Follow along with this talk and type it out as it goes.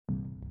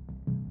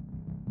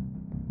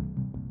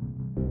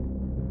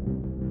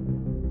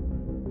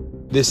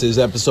This is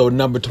episode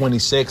number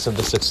 26 of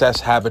the Success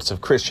Habits of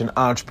Christian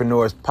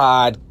Entrepreneurs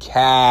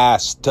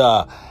podcast.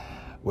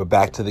 We're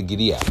back to the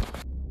Giddy app.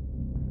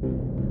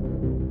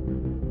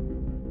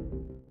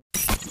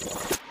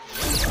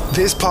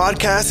 This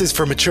podcast is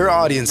for mature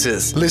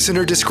audiences.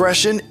 Listener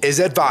discretion is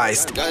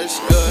advised.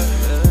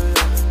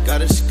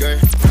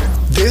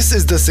 This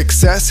is the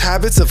Success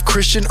Habits of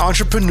Christian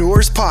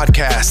Entrepreneurs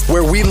podcast,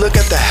 where we look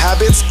at the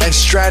habits and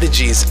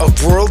strategies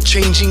of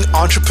world-changing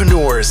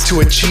entrepreneurs to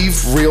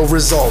achieve real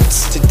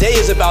results. Today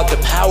is about the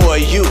power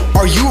of you.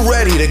 Are you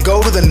ready to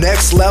go to the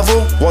next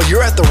level? Well,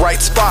 you're at the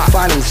right spot.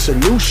 Finding a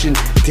solution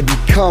to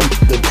become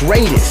the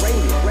greatest.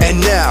 And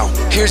now,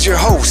 here's your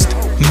host,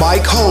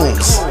 Mike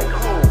Holmes.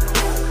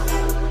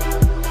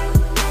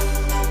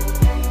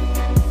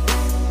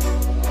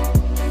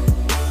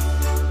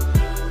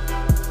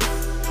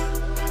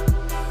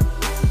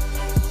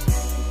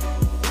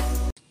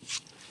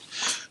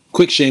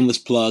 Quick shameless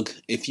plug.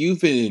 If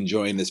you've been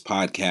enjoying this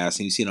podcast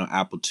and you've seen it on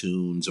Apple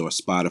Tunes or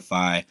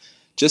Spotify,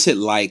 just hit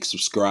like,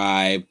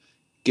 subscribe,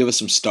 give us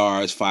some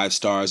stars, 5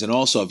 stars. And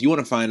also, if you want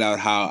to find out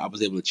how I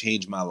was able to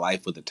change my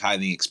life with the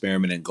tithing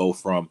experiment and go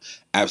from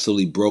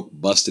absolutely broke,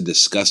 busted,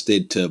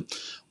 disgusted to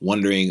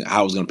wondering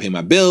how I was going to pay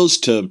my bills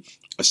to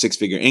a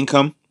 6-figure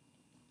income,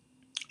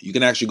 you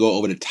can actually go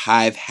over to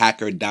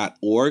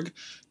tithehacker.org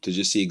to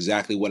just see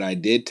exactly what I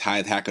did.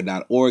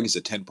 Tithehacker.org is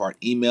a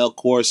 10-part email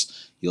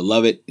course. You'll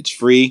love it. It's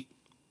free.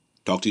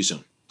 Talk to you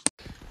soon.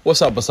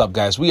 What's up,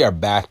 guys? We are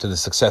back to the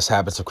Success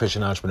Habits of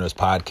Christian Entrepreneurs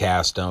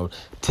podcast.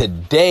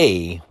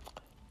 Today,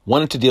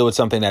 wanted to deal with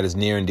something that is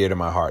near and dear to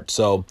my heart.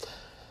 So,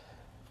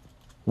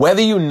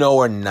 whether you know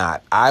or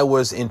not, I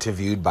was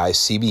interviewed by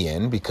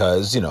CBN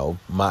because,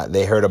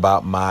 they heard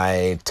about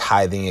my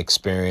tithing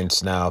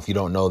experience. Now, if you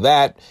don't know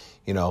that,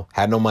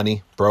 had no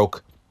money,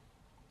 broke,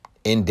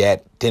 in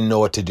debt, didn't know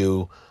what to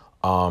do,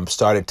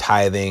 started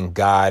tithing.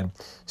 God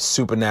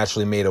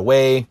supernaturally made a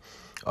way.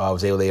 I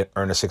was able to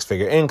earn a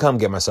 6-figure income,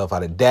 get myself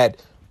out of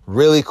debt.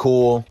 Really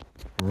cool,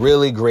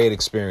 really great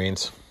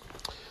experience.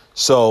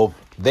 So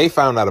they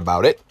found out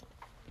about it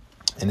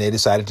and they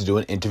decided to do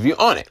an interview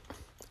on it.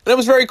 And it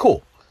was very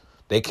cool.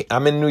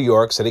 I'm in New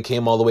York, so they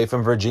came all the way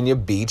from Virginia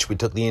Beach. We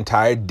took the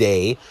entire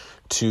day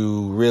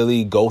to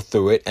really go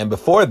through it. And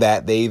before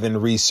that, they even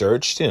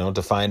researched,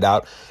 to find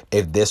out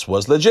if this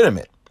was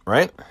legitimate,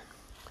 right?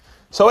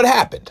 So it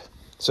happened.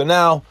 So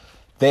now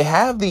they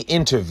have the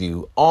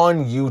interview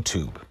on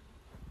YouTube.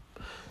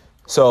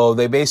 So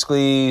they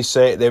basically it's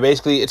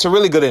a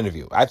really good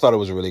interview. I thought it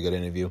was a really good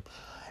interview.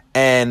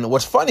 And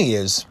what's funny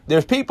is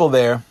there's people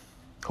there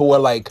who are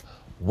like,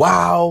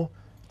 wow,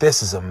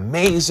 this is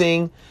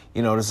amazing.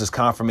 This is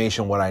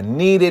confirmation what I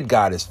needed.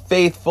 God is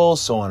faithful,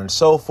 so on and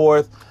so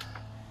forth.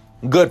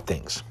 Good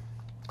things.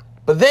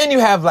 But then you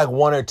have like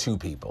one or two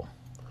people.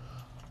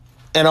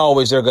 And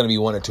always there are going to be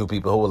one or two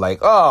people who are like,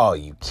 oh, are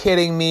you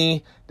kidding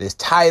me? This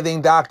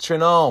tithing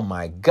doctrine, oh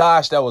my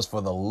gosh, that was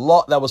for the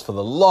law. That was for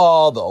the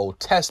law, the Old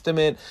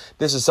Testament.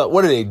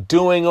 What are they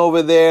doing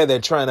over there? They're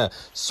trying to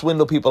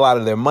swindle people out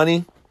of their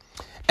money.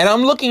 And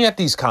I'm looking at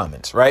these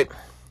comments, right?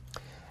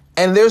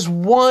 And there's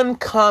one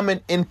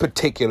comment in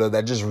particular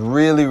that just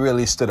really,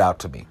 really stood out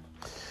to me.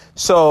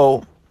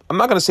 So I'm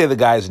not going to say the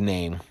guy's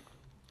name,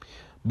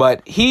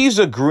 but he's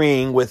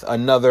agreeing with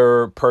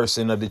another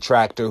person, a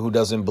detractor who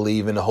doesn't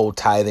believe in the whole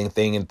tithing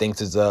thing and thinks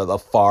it's a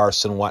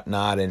farce and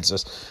whatnot. And it's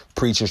just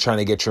preachers trying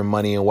to get your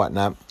money and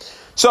whatnot.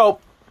 So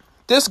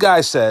this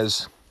guy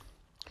says,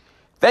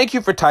 thank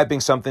you for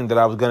typing something that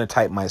I was going to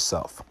type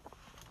myself.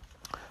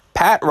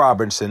 Pat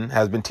Robertson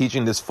has been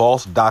teaching this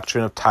false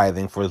doctrine of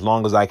tithing for as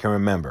long as I can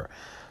remember.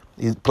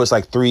 He puts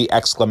like 3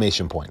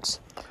 exclamation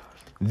points.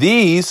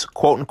 These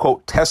quote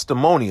unquote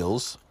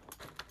testimonials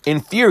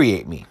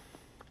infuriate me.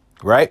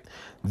 Right?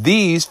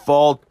 These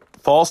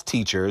false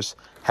teachers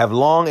have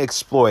long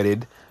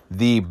exploited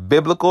the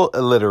biblical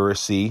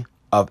illiteracy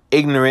of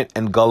ignorant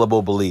and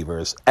gullible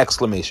believers.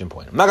 Exclamation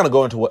point. I'm not going to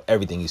go into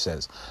everything he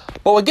says.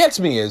 But what gets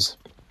me is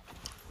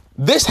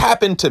this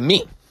happened to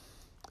me.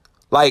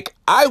 Like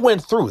I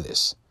went through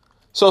this.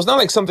 So it's not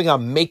like something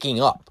I'm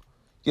making up.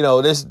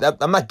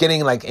 I'm not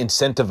getting like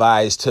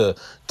incentivized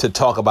to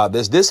talk about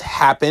this. This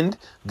happened.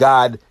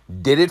 God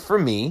did it for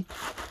me.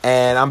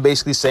 And I'm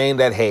basically saying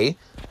that, hey,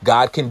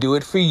 God can do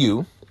it for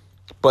you.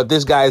 But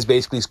this guy is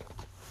basically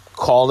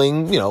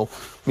calling,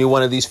 me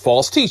one of these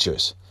false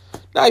teachers.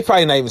 Now, he's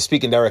probably not even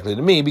speaking directly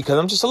to me because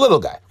I'm just a little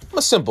guy. I'm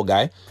a simple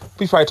guy.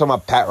 He's probably talking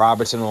about Pat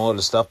Robertson and all of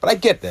this stuff, but I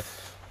get that.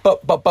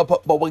 But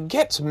what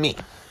gets me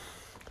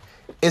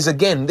is,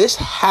 again, this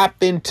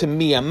happened to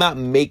me. I'm not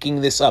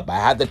making this up. I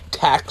had the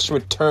tax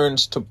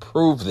returns to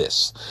prove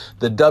this,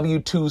 the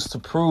W-2s to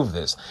prove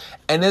this.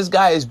 And this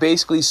guy is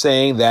basically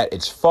saying that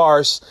it's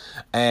farce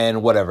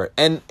and whatever.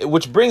 And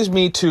which brings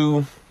me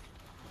to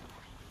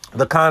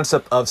the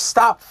concept of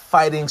stop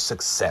fighting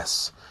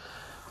success.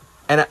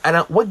 And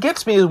what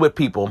gets me with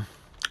people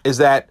is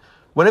that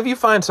whenever you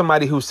find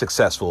somebody who's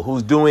successful,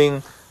 who's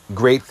doing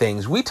great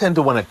things, we tend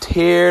to want to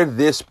tear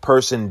this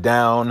person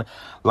down.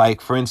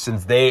 Like, for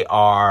instance, they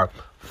are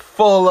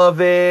full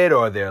of it,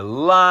 or they're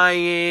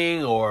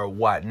lying or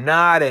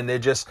whatnot, and they're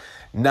just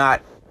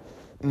not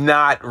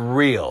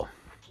real.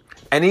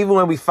 And even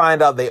when we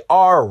find out they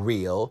are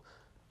real,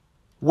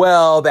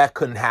 well, that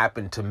couldn't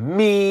happen to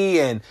me,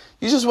 and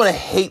you just want to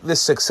hate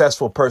this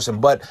successful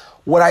person. But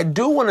what I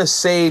do want to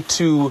say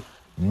to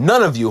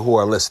none of you who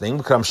are listening,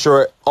 because I'm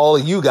sure all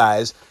of you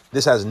guys,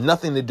 this has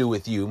nothing to do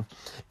with you,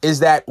 is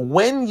that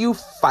when you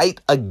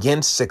fight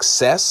against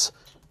success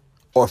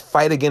or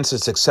fight against a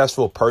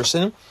successful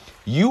person,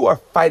 you are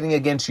fighting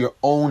against your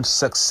own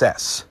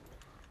success,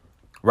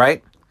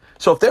 right?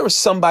 So if there was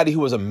somebody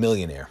who was a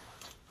millionaire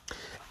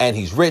and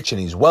he's rich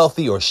and he's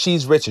wealthy, or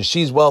she's rich and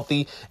she's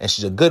wealthy and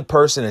she's a good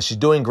person and she's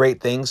doing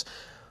great things,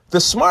 the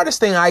smartest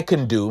thing I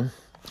can do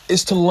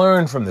is to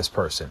learn from this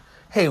person.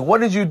 Hey, what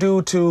did you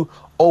do to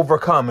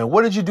overcome? And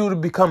what did you do to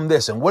become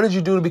this? And what did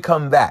you do to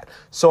become that?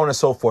 So on and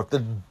so forth.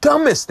 The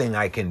dumbest thing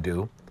I can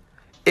do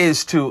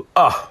is to,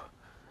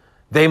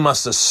 they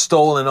must have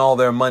stolen all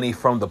their money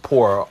from the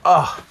poor.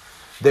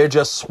 They're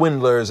just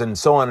swindlers, and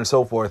so on and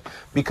so forth.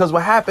 Because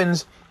what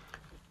happens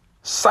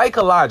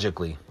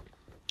psychologically,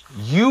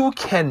 you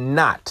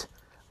cannot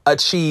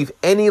achieve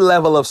any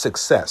level of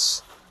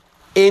success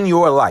in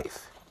your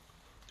life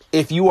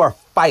if you are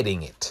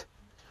fighting it.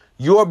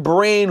 Your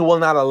brain will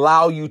not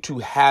allow you to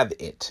have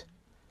it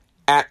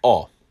at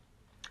all,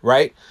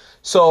 right?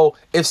 So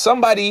if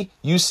somebody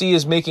you see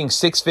is making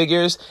six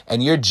figures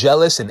and you're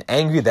jealous and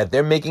angry that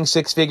they're making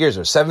six figures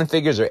or seven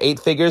figures or eight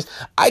figures,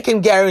 I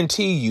can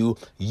guarantee you,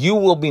 you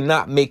will be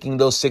not making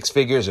those six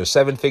figures or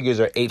seven figures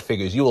or eight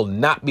figures. You will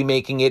not be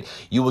making it.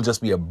 You will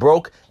just be a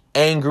broke,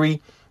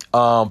 angry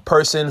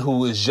person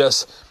who is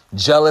just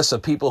jealous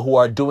of people who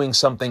are doing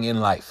something in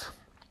life.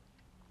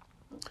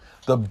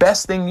 The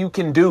best thing you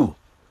can do,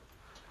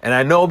 and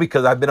I know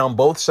because I've been on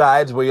both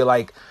sides where you're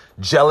like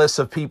jealous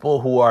of people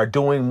who are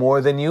doing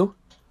more than you,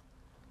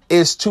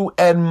 is to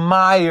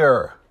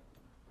admire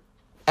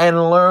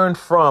and learn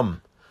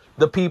from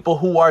the people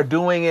who are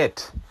doing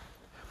it.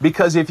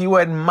 Because if you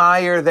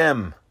admire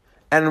them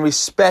and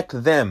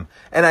respect them,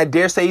 and I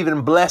dare say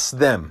even bless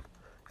them,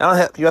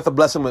 you have to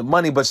bless them with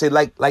money, but say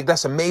like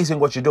that's amazing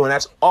what you're doing.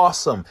 That's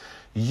awesome.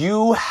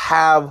 You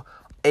have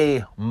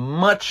a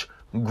much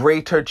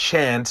greater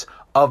chance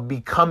of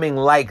becoming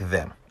like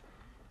them.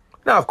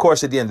 Now, of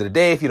course, at the end of the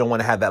day, if you don't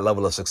want to have that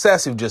level of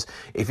success,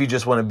 if you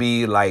just want to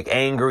be like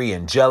angry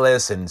and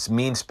jealous and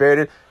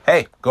mean-spirited,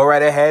 hey, go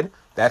right ahead.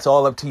 That's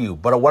all up to you.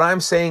 But what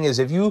I'm saying is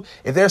if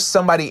there's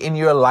somebody in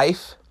your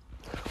life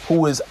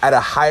who is at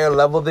a higher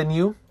level than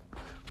you,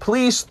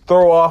 please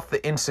throw off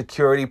the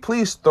insecurity.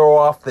 Please throw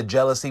off the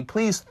jealousy.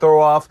 Please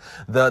throw off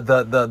the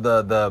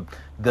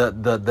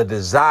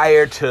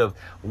desire to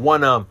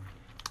want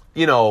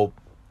to,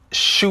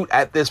 shoot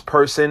at this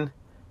person.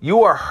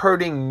 You are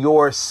hurting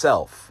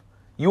yourself.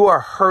 You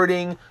are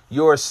hurting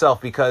yourself,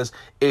 because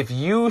if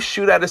you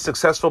shoot at a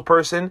successful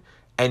person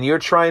and you're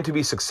trying to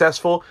be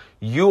successful,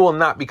 you will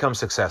not become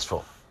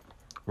successful,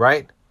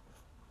 right?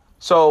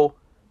 So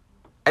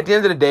at the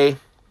end of the day,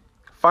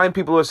 find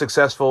people who are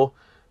successful,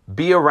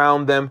 be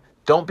around them.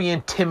 Don't be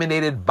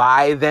intimidated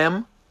by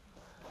them.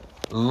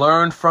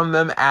 Learn from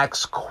them,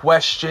 ask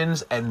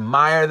questions,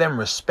 admire them,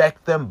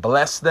 respect them,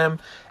 bless them,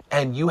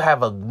 and you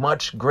have a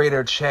much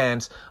greater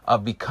chance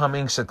of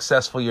becoming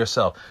successful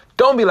yourself.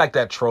 Don't be like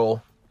that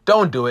troll.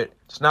 Don't do it.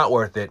 It's not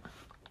worth it.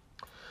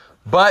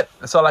 But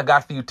that's all I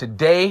got for you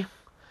today.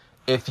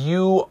 If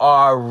you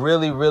are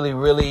really, really,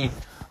 really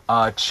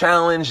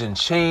challenged and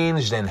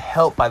changed and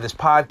helped by this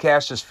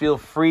podcast, just feel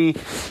free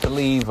to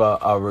leave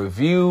a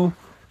review,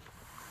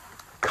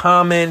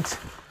 comment,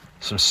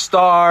 some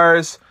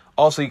stars.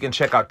 Also, you can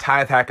check out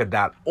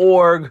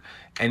tithehacker.org,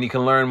 and you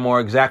can learn more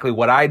exactly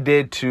what I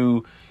did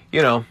to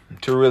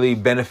really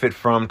benefit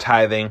from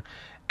tithing.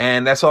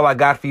 And that's all I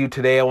got for you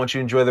today. I want you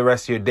to enjoy the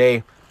rest of your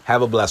day.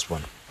 Have a blessed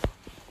one.